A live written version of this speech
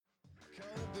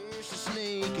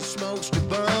smokes to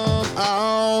bum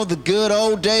all the good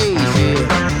old days, yeah.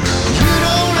 You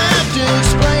don't have to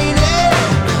explain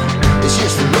it, it's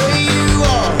just the way you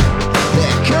are.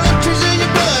 That country's in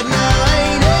your blood now,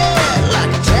 ain't it?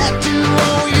 Like a tattoo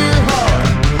on your heart.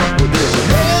 Well, there's a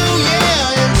hell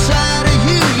yeah inside of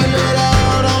you, you let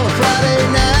out on a Friday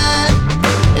night.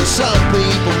 And some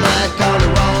people might call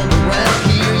it wrong, but around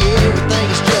here, yeah,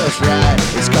 everything's just right.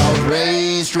 It's called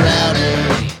Raised Rowdy.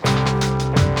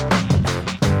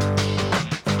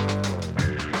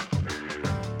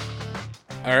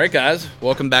 All right, guys,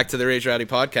 welcome back to the Raised Rowdy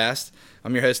podcast.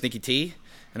 I'm your host, Nikki T,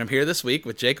 and I'm here this week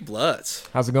with Jacob Lutz.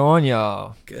 How's it going,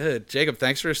 y'all? Good. Jacob,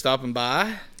 thanks for stopping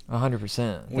by.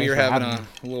 100%. We are having a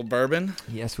little bourbon.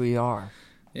 Yes, we are.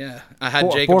 Yeah. I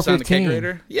had Jacob sign the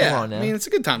kegerator. Yeah. I mean, it's a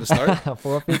good time to start.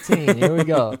 4:15. Here we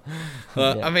go.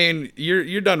 I mean,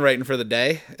 you're done writing for the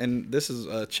day, and this is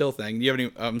a chill thing. You have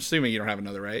any? I'm assuming you don't have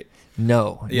another, right?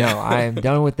 No, I am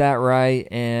done with that right,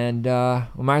 and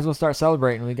we might as well start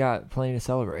celebrating. We got plenty to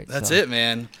celebrate. That's it,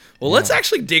 man. Well, let's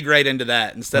actually dig right into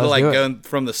that instead of going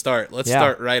from the start. Let's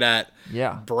start right at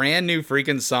brand new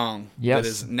freaking song that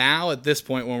is now at this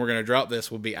point when we're going to drop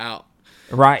this will be out.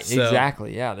 Right, so,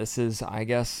 exactly. Yeah, this is, I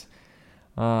guess,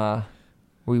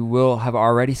 we will have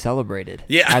already celebrated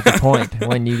at the point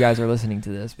when you guys are listening to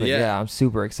this. But yeah, I'm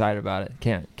super excited about it.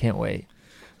 Can't wait.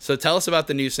 So tell us about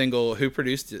the new single, who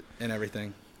produced it and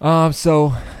everything.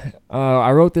 So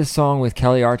I wrote this song with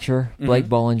Kelly Archer, Blake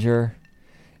Bollinger,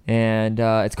 and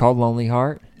it's called Lonely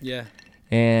Heart. Yeah.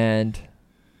 And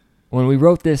when we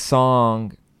wrote this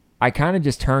song, I kind of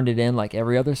just turned it in like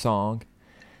every other song,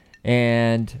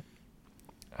 and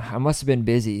I must have been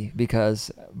busy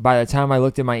because by the time I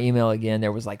looked at my email again,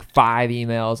 there was like 5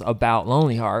 emails about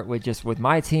Lonely Heart with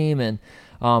my team and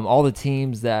all the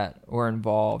teams that were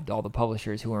involved, all the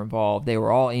publishers who were involved. They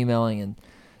were all emailing and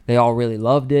they all really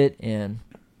loved it. And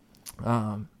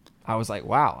I was like,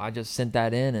 wow, I just sent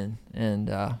that in and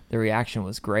the reaction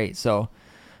was great. So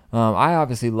I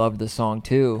obviously loved the song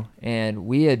too. And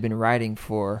we had been writing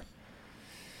for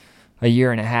a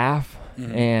year and a half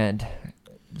and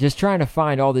just trying to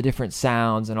find all the different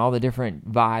sounds and all the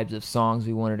different vibes of songs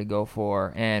we wanted to go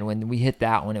for. And when we hit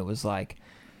that one, it was like,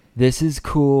 this is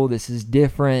cool. This is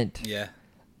different. Yeah.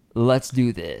 Let's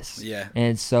do this. Yeah.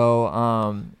 And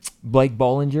so Blake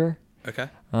Bollinger,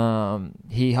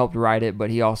 he helped write it, but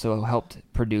he also helped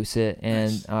produce it.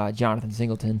 And Jonathan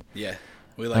Singleton. Yeah.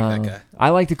 We like that guy.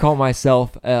 I like to call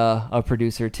myself a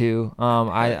producer too.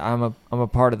 I'm a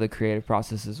part of the creative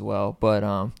process as well.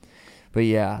 But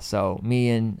yeah, so me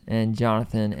and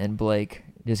Jonathan and Blake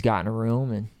just got in a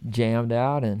room and jammed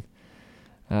out and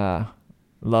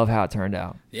love how it turned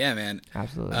out. Yeah, man.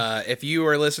 Absolutely. If you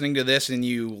are listening to this and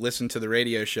you listen to the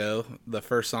radio show, the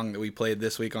first song that we played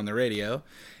this week on the radio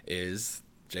is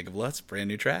Jacob Lutz, brand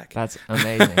new track. That's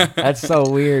amazing. That's so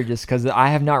weird just because I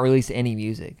have not released any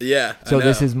music. Yeah. So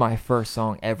this is my first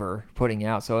song ever putting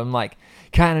out. So I'm like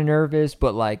kind of nervous,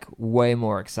 but like way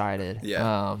more excited.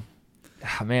 Yeah.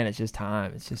 Man, it's just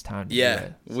time. It's just time to do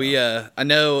it. So. We, I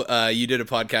know you did a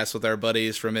podcast with our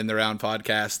buddies from In the Round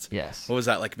podcast. Yes. What was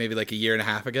that, like maybe like a year and a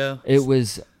half ago? It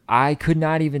was, I could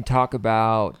not even talk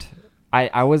about,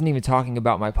 I wasn't even talking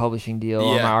about my publishing deal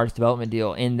or my artist development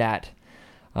deal in that,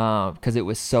 because it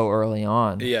was so early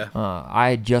on. Yeah. I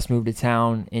had just moved to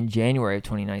town in January of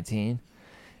 2019,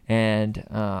 and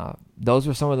those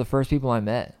were some of the first people I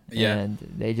met. Yeah. And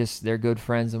they're good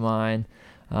friends of mine.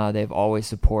 They've always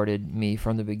supported me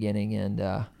from the beginning,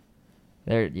 and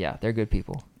they're good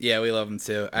people. Yeah, we love them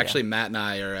too. Actually, Matt and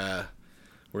I are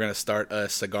we're gonna start a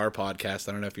cigar podcast.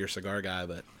 I don't know if you're a cigar guy,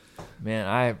 but man,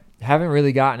 I haven't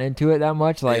really gotten into it that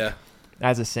much, like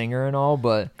as a singer and all.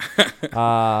 But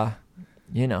I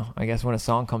guess when a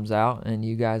song comes out and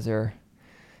you guys are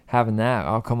having that,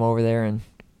 I'll come over there and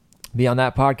be on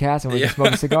that podcast, and we can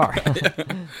smoke a cigar.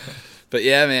 But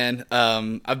yeah, man,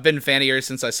 I've been a fan of yours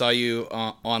since I saw you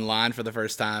online for the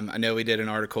first time. I know we did an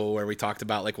article where we talked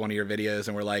about like one of your videos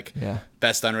and we're like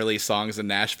best unreleased songs in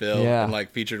Nashville and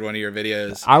like featured one of your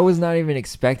videos. I was not even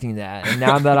expecting that. And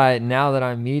now that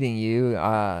I'm meeting you,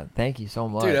 thank you so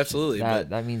much. Dude, absolutely.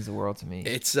 That means the world to me.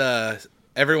 It's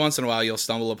every once in a while you'll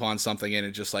stumble upon something and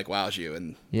it just like wows you.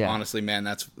 And honestly, man,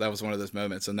 that was one of those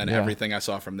moments. And then everything I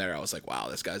saw from there, I was like, wow,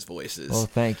 this guy's voice is. Well,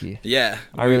 thank you. Yeah.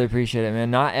 I really appreciate it,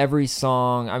 man. Not every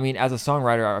song. I mean, as a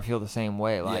songwriter, I feel the same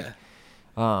way. Like,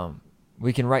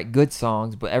 we can write good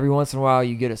songs, but every once in a while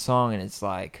you get a song and it's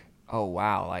like, oh,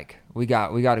 wow, like we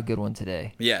got a good one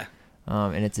today. Yeah.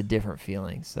 And it's a different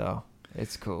feeling. So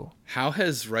it's cool. How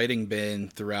has writing been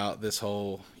throughout this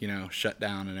whole,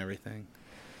 shutdown and everything?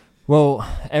 Well,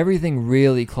 everything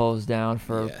really closed down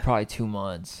for probably 2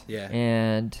 months. Yeah.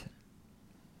 And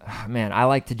man, I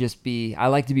like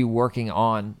to be working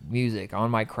on music, on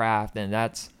my craft, and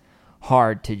that's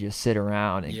hard to just sit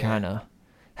around and kind of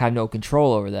have no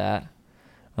control over that.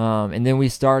 And then we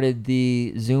started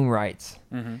the Zoom Writes,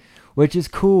 which is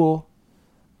cool.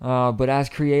 But as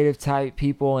creative type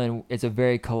people, and it's a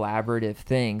very collaborative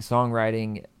thing,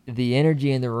 songwriting, the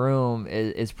energy in the room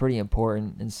is pretty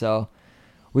important. And so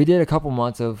we did a couple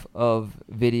months of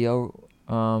video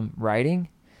writing,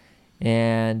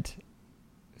 and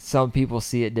some people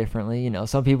see it differently.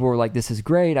 Some people were like, this is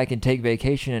great, I can take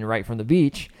vacation and write from the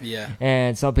beach. Yeah.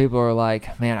 And some people are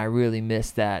like, man, I really miss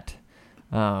that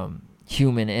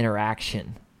human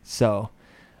interaction. So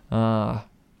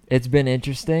it's been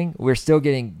interesting. We're still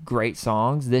getting great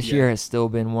songs. This year has still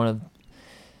been one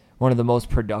of the most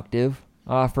productive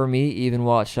for me, even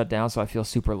while it's shut down. So I feel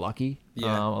super lucky. A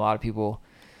lot of people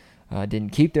didn't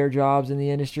keep their jobs in the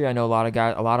industry. I know a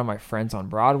lot of my friends on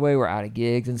Broadway were out of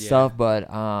gigs and stuff. But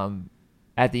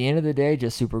at the end of the day,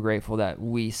 just super grateful that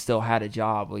we still had a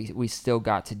job. We still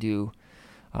got to do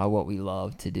what we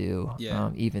love to do,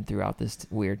 even throughout this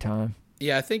weird time.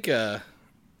 Yeah, I think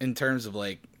in terms of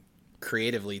like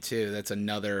creatively too, that's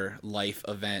another life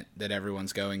event that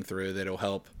everyone's going through that'll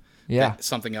help.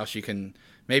 Something else you can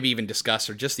maybe even discuss,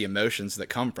 or just the emotions that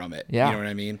come from it. You know what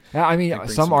I mean? Yeah, I mean,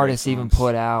 some artists even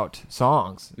put out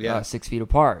songs 6 feet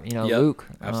apart, Luke.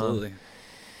 Absolutely.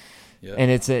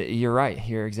 And you're right.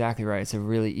 You're exactly right. It's a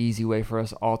really easy way for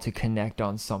us all to connect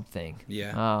on something.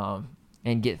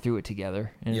 And get through it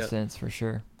together in a sense, for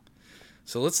sure.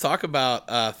 So let's talk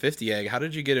about 50 Egg. How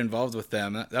did you get involved with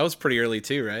them? That was pretty early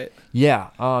too, right?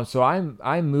 Yeah. So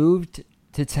I moved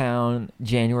to town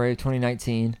January of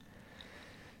 2019.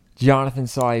 Jonathan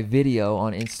saw a video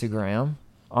on Instagram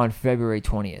on February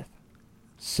 20th.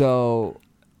 So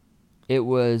it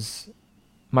was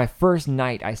my first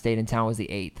night I stayed in town was the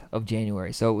 8th of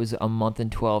January. So it was a month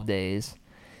and 12 days.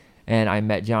 And I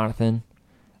met Jonathan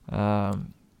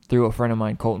through a friend of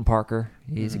mine, Colton Parker.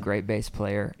 He's a great bass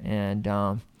player.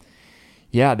 And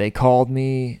they called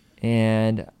me,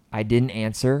 and I didn't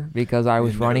answer because I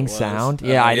was running sound.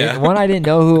 I didn't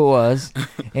know who it was.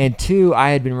 And 2, I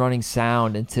had been running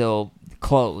sound until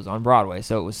close on Broadway.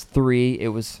 So it was 3, it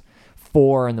was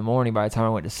 4 in the morning by the time I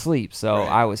went to sleep. So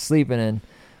I was sleeping, and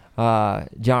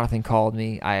Jonathan called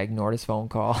me. I ignored his phone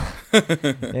call.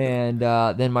 And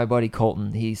then my buddy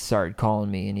Colton, he started calling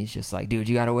me, and he's just like, dude,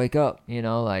 you got to wake up.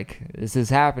 This is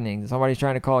happening. Somebody's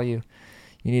trying to call you.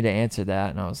 You need to answer that.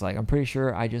 And I was like, I'm pretty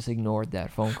sure I just ignored that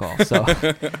phone call. So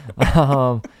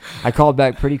I called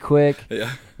back pretty quick.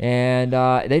 Yeah. And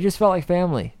they just felt like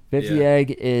family. 50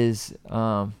 Egg is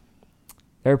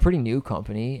they're a pretty new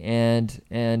company,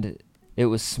 and it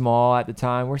was small at the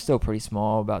time. We're still pretty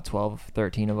small, about 12,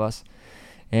 13 of us.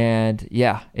 And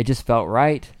it just felt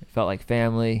right. It felt like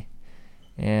family.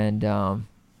 And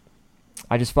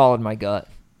I just followed my gut.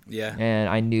 Yeah. And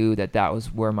I knew that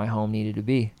was where my home needed to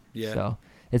be. Yeah. So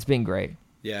it's been great.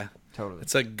 Yeah. Totally.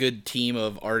 It's a good team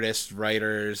of artists,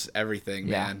 writers, everything,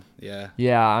 man. Yeah.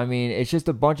 Yeah. I mean, it's just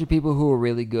a bunch of people who are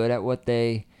really good at what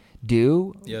they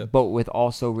do, but with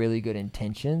also really good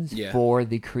intentions for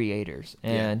the creators.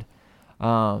 And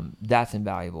that's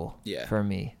invaluable for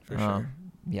me. For sure.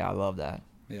 Yeah, I love that.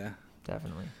 Yeah.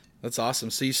 Definitely. That's awesome.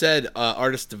 So you said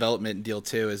artist development deal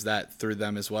too. Is that through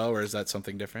them as well, or is that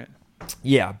something different?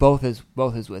 Yeah, both is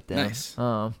with them. Nice.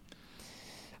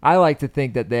 I like to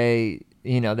think that they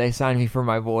signed me for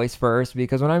my voice first,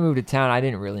 because when I moved to town, I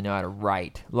didn't really know how to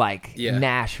write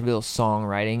Nashville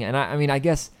songwriting. And I mean, I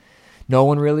guess no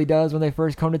one really does when they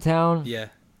first come to town. Yeah.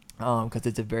 Because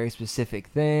it's a very specific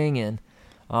thing, and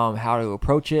how to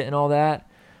approach it and all that.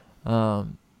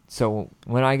 So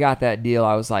when I got that deal,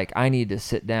 I was like, I need to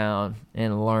sit down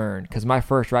and learn, because my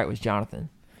first write was Jonathan.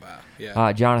 Wow.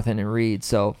 Yeah. Jonathan and Reed.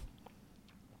 So,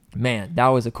 man, that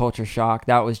was a culture shock.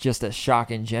 That was just a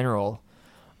shock in general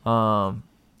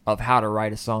of how to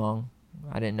write a song.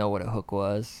 I didn't know what a hook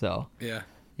was. So,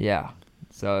 yeah.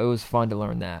 So it was fun to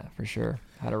learn that, for sure,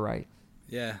 how to write.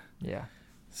 Yeah. Yeah.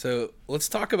 So let's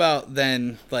talk about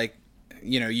then, like,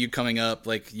 you coming up,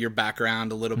 like your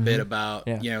background a little bit about,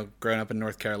 growing up in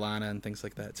North Carolina and things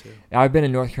like that too. I've been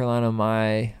in North Carolina.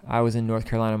 I was in North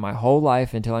Carolina my whole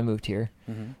life until I moved here.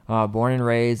 Born and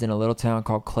raised in a little town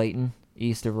called Clayton,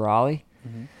 east of Raleigh.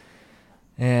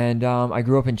 And I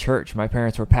grew up in church. My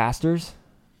parents were pastors.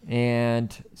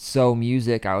 And so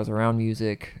I was around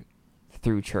music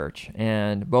through church.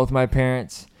 And both my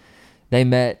parents, they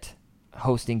met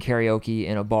hosting karaoke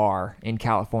in a bar in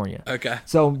California. Okay.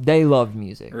 So they loved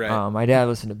music. Right. My dad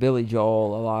listened to Billy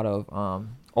Joel, a lot of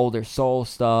older soul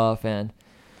stuff, and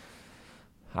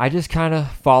I just kind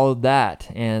of followed that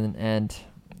and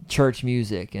church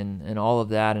music and all of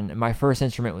that. And my first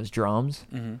instrument was drums.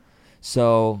 Mm-hmm.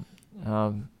 So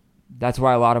that's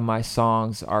why a lot of my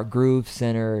songs are groove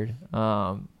centered.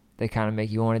 They kind of make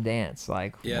you want to dance.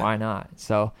 Like, why not?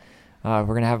 So we're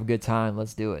going to have a good time.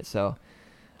 Let's do it. So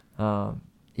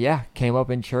came up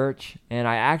in church, and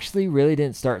I actually really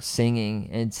didn't start singing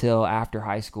until after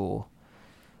high school.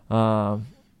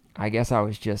 I guess I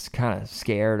was just kind of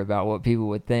scared about what people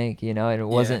would think, and it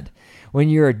wasn't when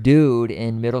you're a dude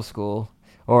in middle school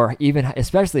or even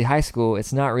especially high school,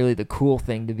 it's not really the cool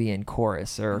thing to be in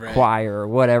chorus or choir or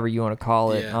whatever you want to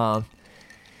call it.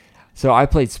 So I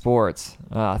played sports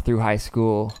through high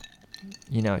school,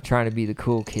 trying to be the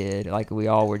cool kid, like we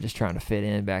all were just trying to fit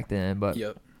in back then. But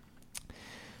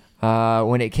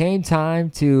when it came time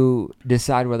to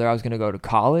decide whether I was going to go to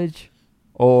college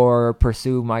or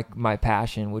pursue my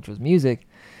passion, which was music,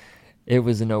 it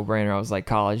was a no-brainer. I was like,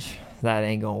 college, that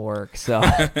ain't gonna work. So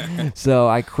so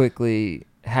I quickly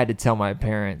had to tell my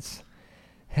parents,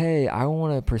 hey, I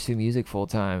want to pursue music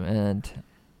full-time, and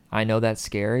I know that's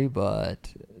scary,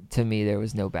 but to me there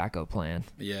was no backup plan.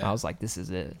 I was like, this is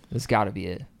it. This got to be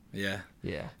it.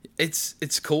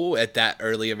 It's cool at that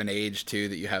early of an age too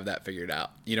that you have that figured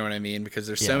out, you know what I mean? Because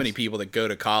there's so many people that go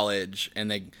to college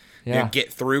and they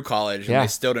get through college and they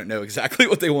still don't know exactly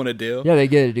what they want to do. They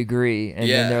get a degree and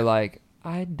then they're like,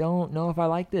 I don't know if I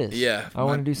like this. I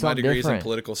want to do something different. My degree's in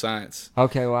political science.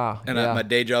 Okay, wow. And my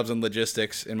day job's in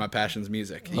logistics, and my passion's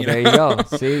music. There you go.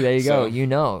 See, there you go. You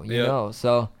know.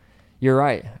 So you're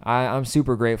right. I'm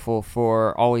super grateful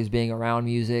for always being around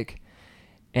music.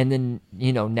 And then,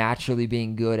 naturally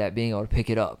being good at being able to pick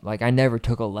it up. Like, I never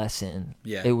took a lesson.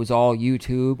 It was all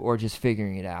YouTube or just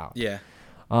figuring it out.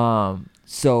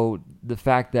 So the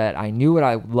fact that I knew what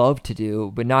I loved to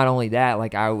do, but not only that,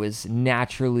 like, I was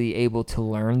naturally able to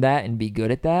learn that and be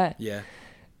good at that.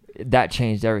 That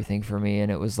changed everything for me.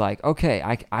 And it was like, okay,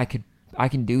 I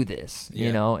can do this,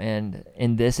 and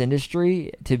in this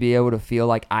industry, to be able to feel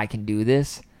like I can do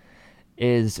this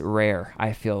is rare,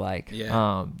 I feel like.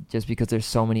 Just because there's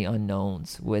so many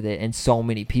unknowns with it and so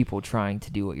many people trying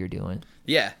to do what you're doing.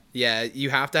 You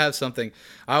have to have something.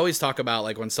 I always talk about,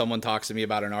 like, when someone talks to me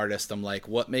about an artist, I'm like,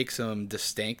 what makes them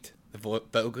distinct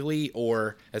vocally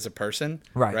or as a person,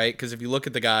 right? Because if you look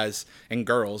at the guys and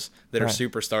girls that are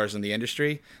superstars in the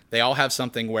industry, they all have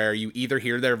something where you either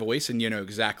hear their voice and you know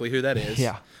exactly who that is,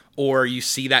 or you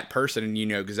see that person and you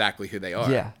know exactly who they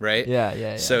are,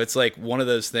 right? So it's like one of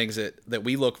those things that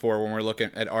we look for when we're looking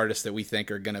at artists that we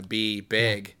think are going to be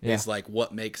big is like,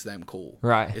 what makes them cool?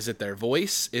 Is it their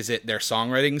voice? Is it their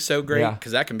songwriting so great?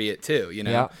 Because that can be it too, You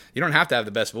don't have to have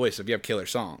the best voice if you have killer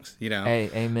songs, Hey,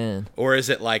 amen. Or is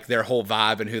it like their whole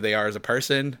vibe and who they are as a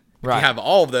person? If you have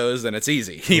all of those, then it's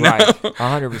easy,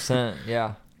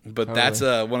 100%, But totally. That's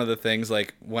one of the things,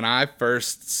 like, when I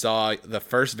first saw the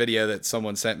first video that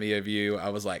someone sent me of you, I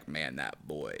was like, man, that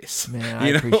voice. Man, I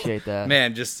appreciate that.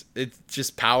 Man, it's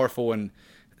just powerful and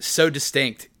so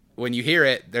distinct. When you hear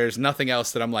it, there's nothing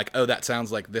else that I'm like, oh, that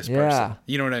sounds like this person.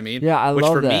 You know what I mean? I love that. Which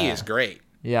for me is great.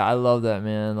 I love that,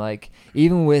 man. Like,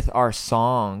 even with our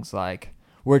songs, like,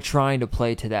 we're trying to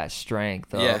play to that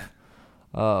strength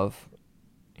of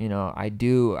I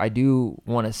do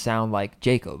want to sound like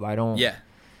Jacob. I don't.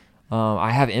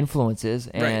 I have influences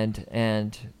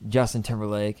and Justin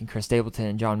Timberlake and Chris Stapleton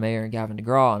and John Mayer and Gavin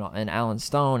DeGraw and Alan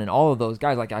Stone and all of those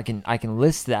guys. Like, I can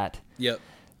list that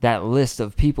list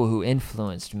of people who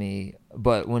influenced me.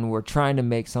 But when we're trying to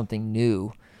make something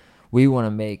new, we want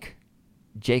to make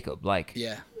Jacob. Like,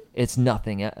 it's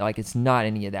nothing. Like, it's not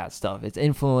any of that stuff. It's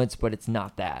influence, but it's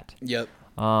not that.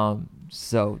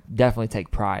 So definitely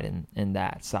take pride in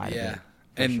that side of it.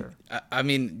 And sure. I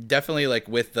mean, definitely, like,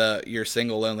 with your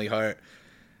single "Lonely Heart,"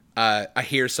 I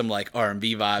hear some, like,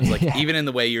 R&B vibes, like even in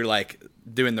the way you're, like,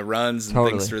 doing the runs and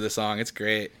things through the song. It's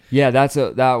great.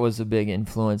 That was a big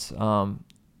influence.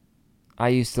 I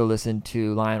used to listen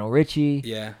to Lionel Richie,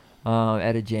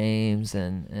 Etta James,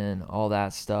 and all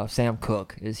that stuff. Sam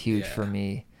Cooke is huge for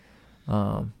me.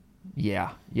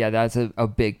 That's a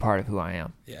big part of who I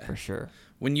am, for sure.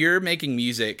 When you're making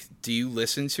music, do you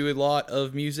listen to a lot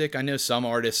of music? I know some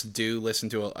artists do listen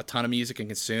to a ton of music and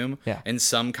consume. And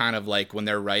some kind of, like, when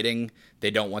they're writing, they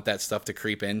don't want that stuff to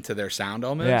creep into their sound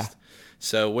almost.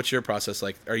 So what's your process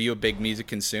like? Are you a big music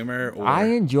consumer? Or? I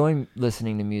enjoy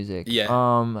listening to music.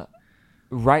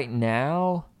 Right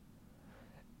now,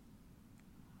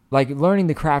 like, learning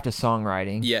the craft of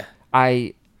songwriting,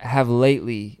 I have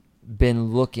lately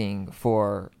been looking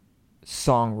for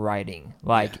songwriting,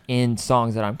 like, in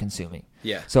songs that I'm consuming.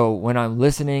 So when I'm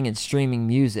listening and streaming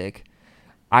music,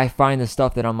 I find the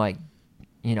stuff that I'm like,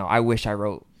 I wish I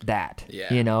wrote that,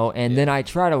 and then I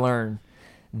try to learn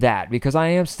that because I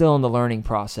am still in the learning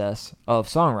process of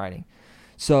songwriting.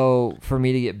 So for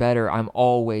me to get better, I'm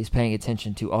always paying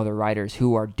attention to other writers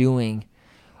who are doing,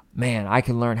 man, I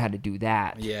can learn how to do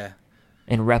that. Yeah.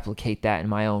 And replicate that in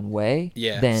my own way.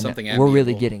 Yeah. Then we're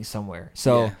really getting somewhere.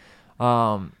 So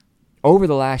over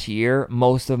the last year,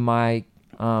 most of my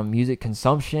music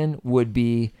consumption would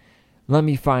be, let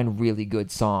me find really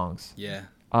good songs. Yeah.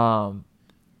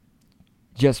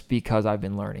 Just because I've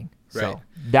been learning. Right. So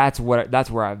that's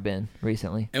where I've been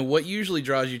recently. And what usually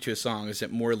draws you to a song? Is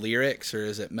it more lyrics, or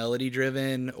is it melody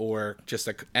driven, or just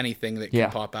anything that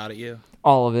can pop out at you?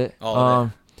 All of it.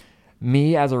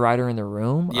 Me as a writer in the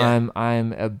room,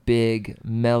 I'm a big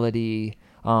melody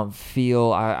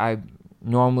feel. I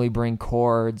normally bring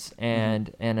chords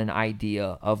and an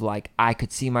idea of like I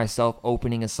could see myself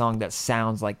opening a song that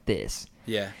sounds like this.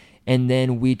 Yeah. And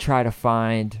then we try to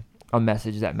find a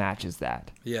message that matches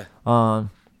that. Yeah.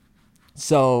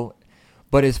 So,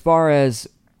 but as far as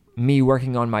me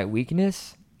working on my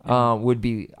weakness, I would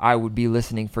be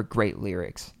listening for great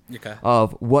lyrics. Okay.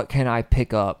 Of what can I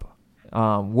pick up,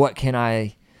 what can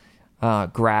I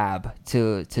grab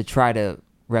to try to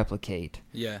replicate.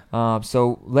 Yeah.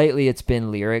 So lately it's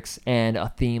been lyrics and a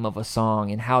theme of a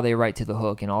song and how they write to the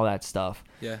hook and all that stuff.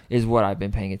 Yeah. Is what I've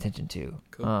been paying attention to.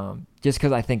 Cool. Just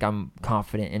because I think I'm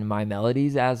confident in my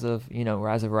melodies as of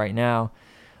right now.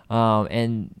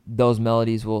 And those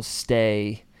melodies will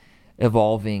stay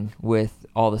evolving with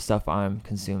all the stuff I'm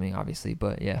consuming, obviously.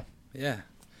 But yeah. Yeah,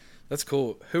 that's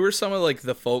cool. Who are some of like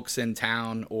the folks in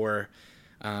town or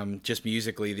just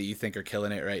musically that you think are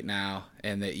killing it right now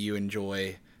and that you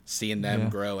enjoy seeing them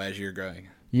grow as you're growing?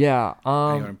 Yeah.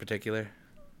 Anyone in particular?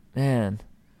 Man.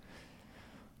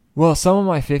 Well, some of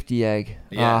my 50 Egg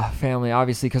family,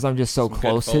 obviously, because I'm just so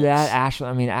close to that.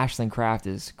 Ashlyn Craft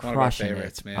is crushing one of our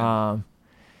favorites, man.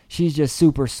 She's just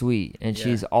super sweet, and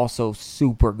she's also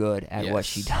super good at what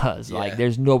she does. Yeah. Like,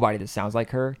 there's nobody that sounds like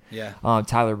her. Yeah.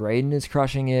 Tyler Braden is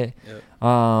crushing it. Yep.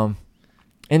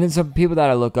 And then some people that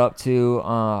I look up to.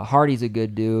 Hardy's a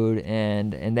good dude,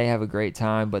 and they have a great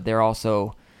time, but they're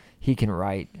also, he can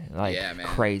write like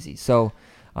crazy. So,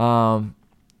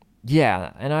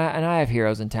 yeah, and I have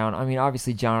heroes in town. I mean,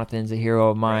 obviously Jonathan's a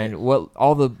hero of mine. Right.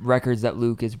 All the records that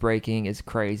Luke is breaking is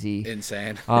crazy,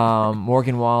 insane.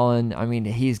 Morgan Wallen, I mean,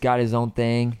 he's got his own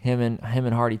thing. Him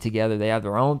and Hardy together, they have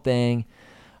their own thing.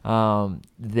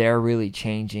 They're really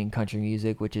changing country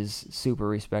music, which is super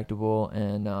respectable,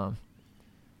 and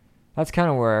that's kind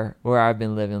of where I've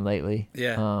been living lately.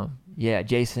 Yeah. Yeah,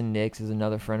 Jason Nix is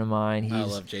another friend of mine. I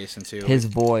love Jason too. His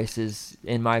voice is,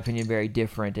 in my opinion, very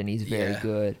different, and he's very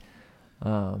good.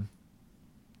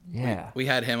 We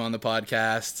had him on the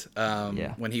podcast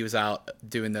when he was out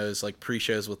doing those like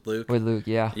pre-shows with Luke. With Luke,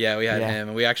 yeah. Yeah, we had him,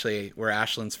 and we actually were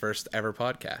Ashlyn's first ever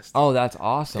podcast. Oh, that's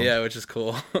awesome. Yeah, which is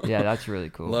cool. Yeah, that's really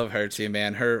cool. Love her too,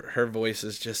 man. Her voice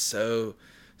is just so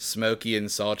smoky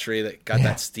and sultry that got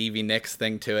that Stevie Nicks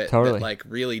thing to it that like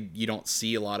really you don't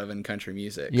see a lot of in country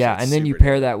music. Yeah, so and then you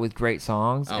pair that with great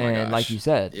songs, and like you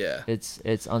said, it's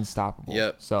unstoppable.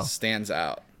 Yep, so stands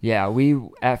out. Yeah, we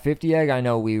at 50 Egg, I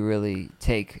know we really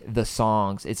take the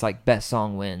songs. It's like best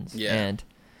song wins, and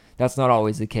that's not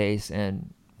always the case.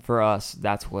 And for us,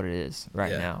 that's what it is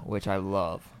right now, which I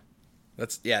love.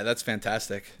 That's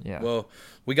fantastic. Yeah. Well,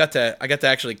 I got to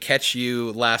actually catch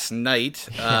you last night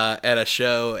at a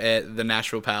show at the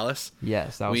Nashville Palace.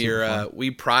 Yes, that was super fun.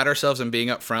 We pride ourselves in being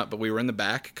up front, but we were in the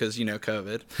back because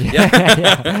COVID.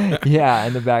 Yeah,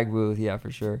 in the back booth, yeah,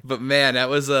 for sure. But man, that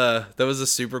was a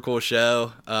super cool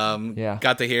show.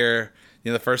 Got to hear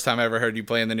the first time I ever heard you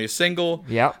playing the new single.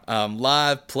 Yep.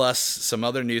 Live plus some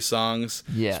other new songs.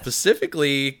 Yeah.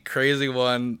 Specifically, crazy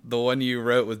one, the one you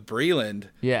wrote with Breland.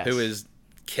 Yes. Who is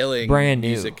killing brand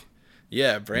music.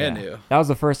 Yeah, brand new. That was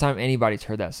the first time anybody's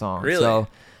heard that song. Really? So,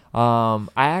 I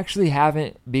actually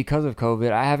haven't, because of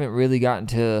COVID, I haven't really gotten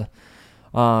to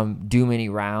do many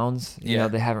rounds. You know,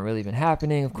 they haven't really been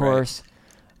happening, of course.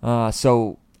 Right.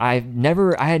 So I had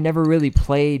never really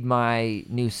played my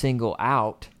new single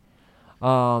out.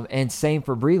 And same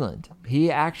for Breland. He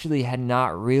actually had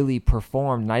not really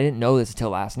performed, and I didn't know this until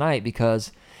last night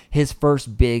because his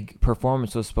first big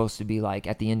performance was supposed to be like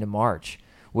at the end of March,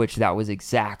 which that was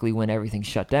exactly when everything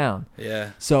shut down.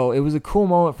 Yeah. So it was a cool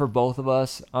moment for both of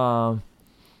us.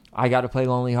 I got to play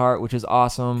Lonely Heart, which is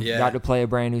awesome. Yeah. Got to play a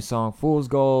brand new song, Fool's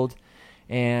Gold.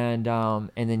 And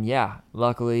then,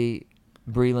 luckily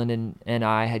Breland and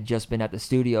I had just been at the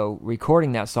studio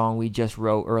recording that song we just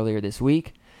wrote earlier this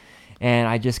week. And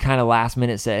I just kind of last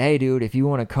minute said, hey, dude, if you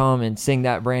want to come and sing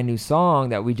that brand new song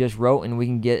that we just wrote and we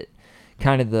can get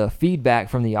kind of the feedback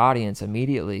from the audience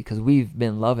immediately, because we've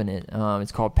been loving it.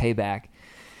 It's called Payback,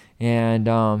 and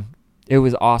it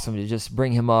was awesome to just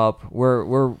bring him up.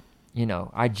 We're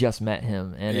I just met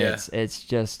him, and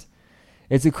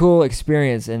it's a cool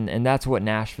experience, and that's what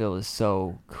Nashville is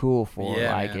so cool for.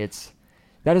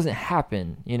 That doesn't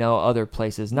happen, other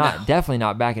places. Definitely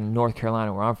not back in North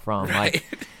Carolina where I'm from. Right.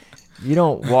 Like, you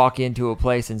don't walk into a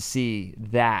place and see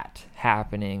that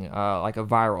happening, like a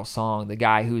viral song. The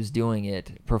guy who's doing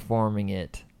it, performing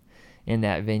it in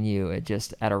that venue,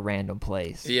 at a random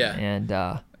place. Yeah. And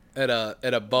at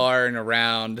a bar and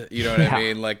around, you know what I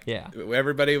mean? Like,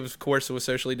 everybody was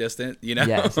socially distant,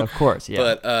 Yes, of course,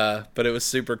 yeah. But it was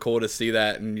super cool to see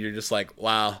that, and you're just like,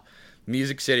 wow,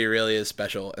 Music City really is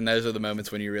special, and those are the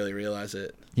moments when you really realize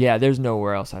it. Yeah, there's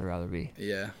nowhere else I'd rather be.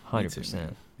 Yeah,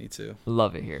 100%. Me too.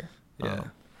 Love it here. Yeah.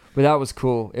 But that was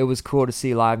cool. It was cool to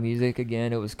see live music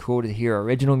again. It was cool to hear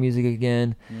original music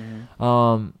again.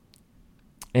 Mm-hmm.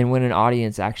 And when an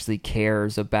audience actually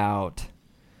cares about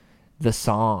the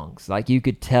songs, like you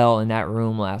could tell in that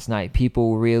room last night,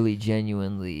 people really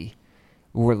genuinely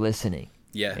were listening.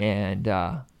 Yeah. And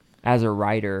as a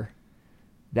writer,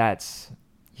 you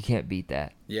can't beat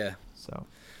that. Yeah. So.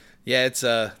 Yeah, it's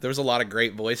there was a lot of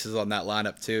great voices on that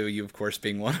lineup too. You, of course,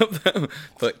 being one of them.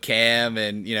 But Cam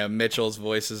and Mitchell's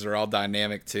voices are all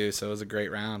dynamic too. So it was a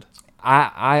great round.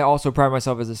 I also pride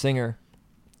myself as a singer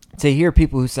to hear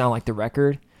people who sound like the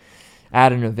record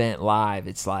at an event live.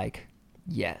 It's like,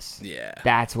 yes,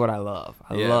 that's what I love.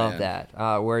 I love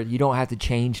that where you don't have to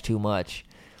change too much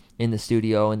in the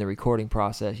studio in the recording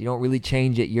process. You don't really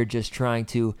change it. You're just trying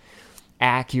to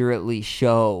accurately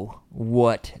show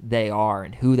what they are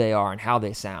and who they are and how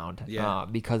they sound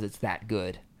because it's that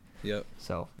good. Yep.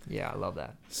 So, I love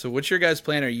that. So what's your guys'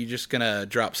 plan? Are you just going to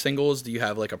drop singles? Do you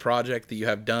have like a project that you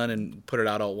have done and put it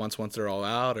out all once they're all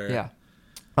out? Or? Yeah.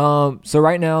 So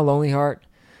right now, Lonely Heart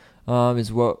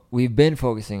is what we've been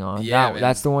focusing on. Yeah,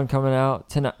 that's the one coming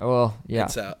out tonight. Well, yeah.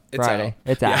 It's out. Friday.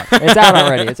 It's out. It's out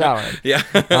already. It's out already.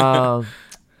 Yeah.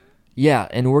 Yeah,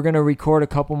 and we're gonna record a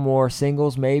couple more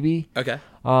singles, maybe. Okay.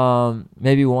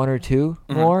 Maybe one or two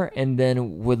more, and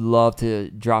then would love to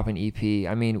drop an EP.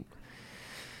 I mean,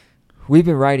 we've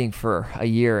been writing for a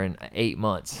year and 8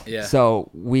 months. Yeah.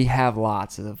 So we have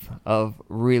lots of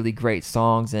really great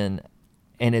songs, and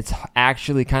it's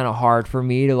actually kind of hard for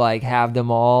me to like have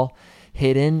them all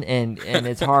hidden, and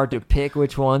it's hard to pick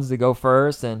which ones to go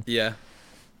first. And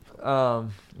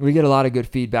we get a lot of good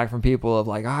feedback from people of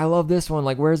like, oh, I love this one.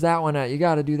 Like, where's that one at? You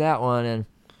got to do that one. And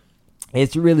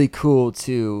it's really cool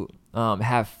to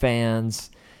have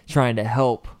fans trying to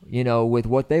help, with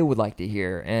what they would like to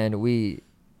hear. And we,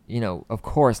 of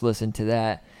course, listen to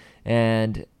that.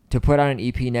 And to put out an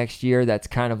EP next year that's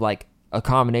kind of like a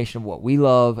combination of what we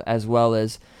love as well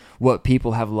as what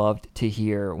people have loved to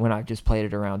hear when I've just played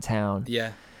it around town.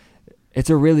 Yeah. It's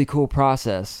a really cool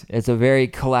process. It's a very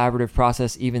collaborative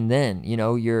process even then.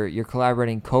 You're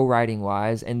collaborating co-writing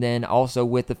wise, and then also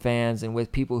with the fans and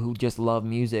with people who just love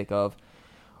music of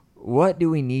what do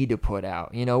we need to put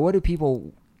out?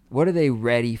 What are they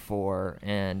ready for?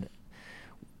 And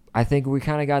I think we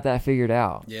kind of got that figured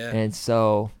out. Yeah. And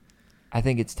so I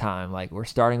think it's time. Like, we're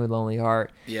starting with Lonely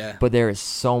Heart. Yeah. But there is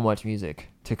so much music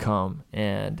to come,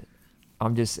 and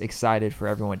I'm just excited for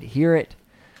everyone to hear it.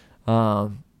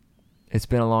 It's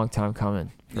been a long time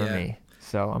coming for me,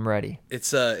 so I'm ready.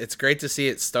 It's great to see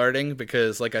it starting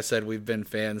because, like I said, we've been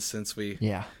fans since we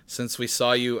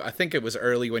saw you. I think it was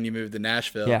early when you moved to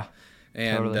Nashville. Yeah,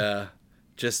 and totally.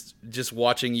 Just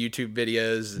watching YouTube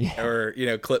videos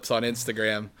or clips on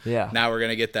Instagram. Yeah. Now we're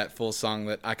gonna get that full song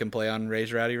that I can play on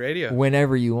Raise Rowdy Radio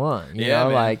whenever you want. You know,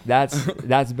 man. Like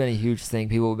that's been a huge thing.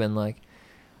 People have been like,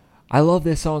 I love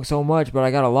this song so much, but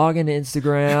I gotta log into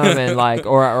Instagram and like,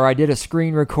 or I did a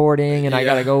screen recording and I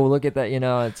gotta go look at that.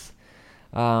 It's,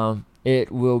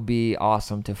 it will be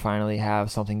awesome to finally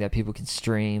have something that people can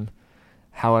stream,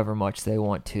 however much they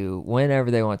want to,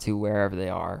 whenever they want to, wherever they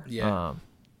are. Yeah.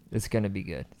 It's gonna be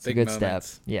good. It's Big a good moments.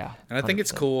 step. Yeah. And I think 100%.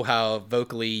 It's cool how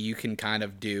vocally you can kind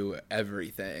of do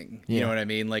everything. You know what I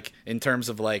mean? Like in terms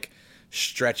of like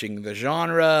stretching the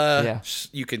genre,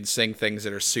 you can sing things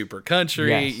that are super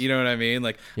country. You know what I mean?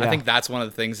 Like I think that's one of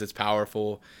the things that's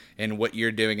powerful in what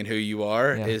you're doing and who you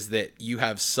are is that you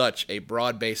have such a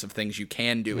broad base of things you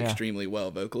can do extremely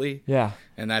well vocally. Yeah.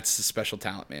 And that's a special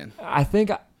talent, man. I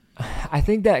think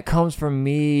that comes from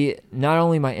me, not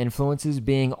only my influences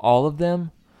being all of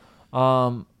them,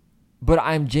 but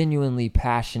I'm genuinely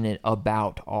passionate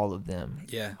about all of them.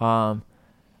 Yeah.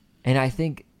 And I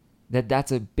think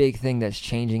that's a big thing that's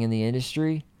changing in the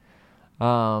industry.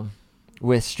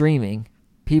 With streaming,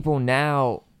 people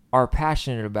now are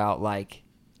passionate about like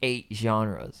 8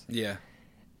 genres. Yeah.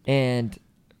 And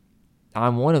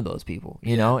I'm one of those people,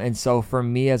 you know? And so for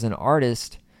me as an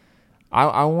artist,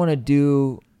 I want to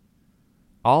do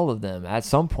all of them at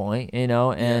some point, you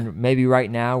know? And maybe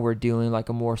right now we're doing like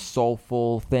a more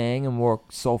soulful thing, a more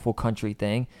soulful country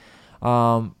thing.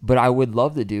 But I would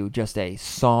love to do just a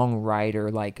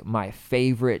songwriter, like my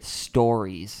favorite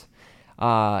stories.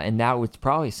 And that would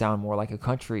probably sound more like a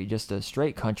country, just a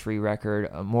straight country record,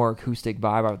 a more acoustic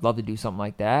vibe. I would love to do something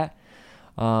like that.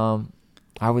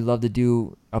 I would love to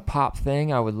do a pop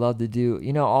thing. I would love to do,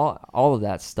 you know, all of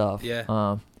that stuff.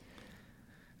 Yeah.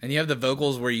 And you have the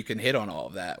vocals where you can hit on all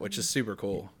of that, which is super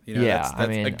cool. You know, that's, I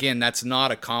mean, again, that's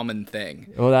not a common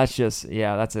thing. Well, that's just,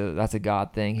 that's a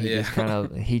God thing. He just kind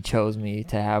of, he chose me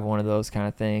to have one of those kind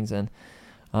of things. And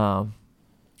I'm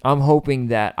hoping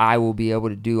that I will be able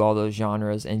to do all those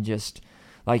genres and just,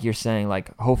 like you're saying,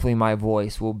 like hopefully my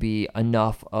voice will be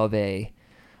enough of a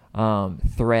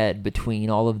thread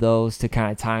between all of those to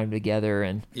kind of tie them together.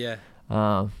 And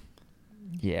I'm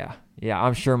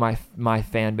sure my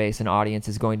fan base and audience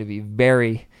is going to be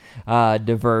very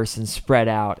diverse and spread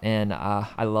out, and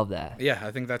I love that. Yeah,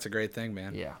 I think that's a great thing,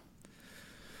 man. Yeah.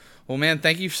 Well, man,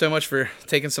 thank you so much for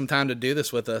taking some time to do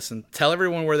this with us, and tell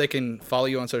everyone where they can follow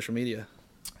you on social media.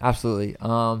 Absolutely.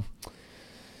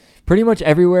 Pretty much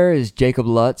everywhere is Jacob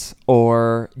Lutz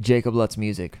or Jacob Lutz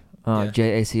Music.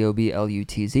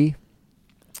 JACOBLUTZ.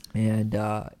 And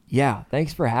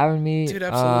thanks for having me. Dude,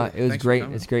 absolutely. It was great.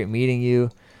 It's great meeting you.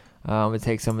 I'm gonna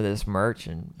take some of this merch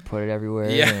and put it everywhere.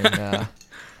 Yeah.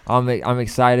 And I'm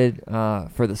excited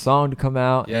for the song to come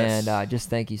out. Yes. And just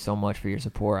thank you so much for your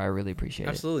support. I really appreciate it.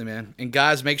 Absolutely, man. And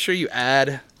guys, make sure you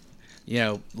add,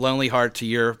 Lonely Heart to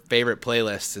your favorite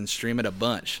playlists and stream it a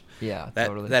bunch. Yeah,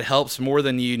 totally. That helps more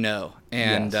than you know.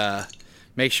 And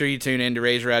make sure you tune in to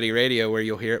Raise Rowdy Radio where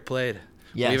you'll hear it played.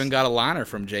 Yes. We even got a liner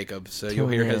from Jacob, so you'll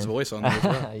hear his voice on there as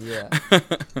well. Yeah.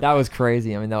 That was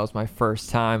crazy. I mean, that was my first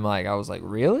time. Like, I was like,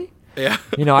 really? Yeah.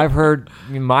 I've heard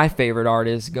my favorite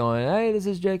artists going, hey, this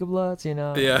is Jacob Lutz,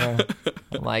 Yeah.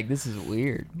 I'm like, this is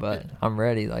weird, but I'm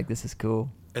ready. Like, this is cool.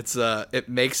 It's it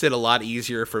makes it a lot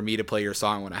easier for me to play your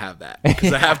song when I have that,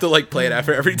 because I have to like play it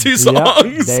after every 2 songs.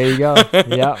 Yep, there you go.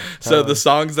 Yep. So the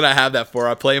songs that I have that for,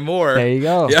 I play more. There you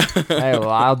go. Yeah. Hey, well,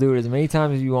 I'll do it as many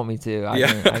times as you want me to.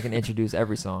 I can introduce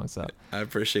every song. So I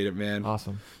appreciate it, man.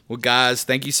 Awesome. Well, guys,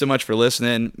 thank you so much for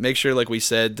listening. Make sure, like we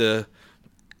said, to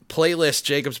playlist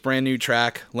Jacob's brand new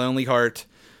track, Lonely Heart.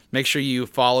 Make sure you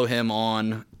follow him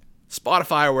on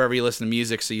Spotify or wherever you listen to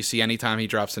music, so you see anytime he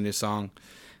drops a new song.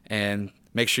 And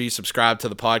make sure you subscribe to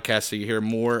the podcast so you hear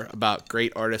more about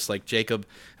great artists like Jacob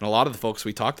and a lot of the folks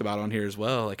we talked about on here as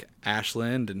well, like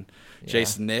Ashland and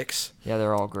Jason Nix. Yeah,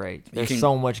 they're all great. There's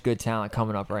so much good talent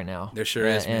coming up right now. There sure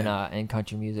is, man. And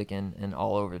country music and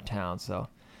all over town. So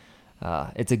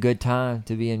it's a good time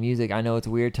to be in music. I know it's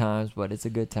weird times, but it's a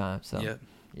good time. So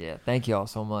yeah, thank you all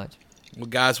so much. Well,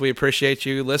 guys, we appreciate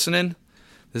you listening.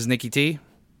 This is Nikki T,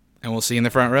 and we'll see you in the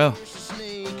front row.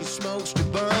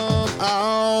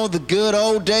 All the good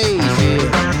old days, yeah.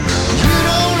 You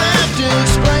don't have to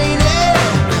explain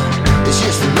it. It's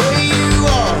just the way you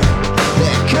are.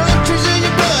 That country's in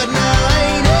your blood now,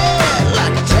 ain't it?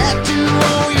 Like a tattoo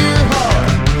on your heart.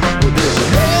 Well, there's a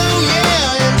hell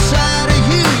yeah inside of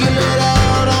you. You let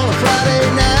out on a Friday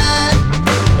night.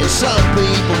 And some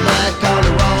people might call it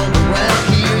wrong, but around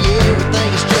here, yeah,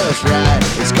 everything's just right.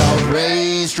 It's called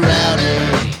Raised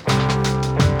Rowdy.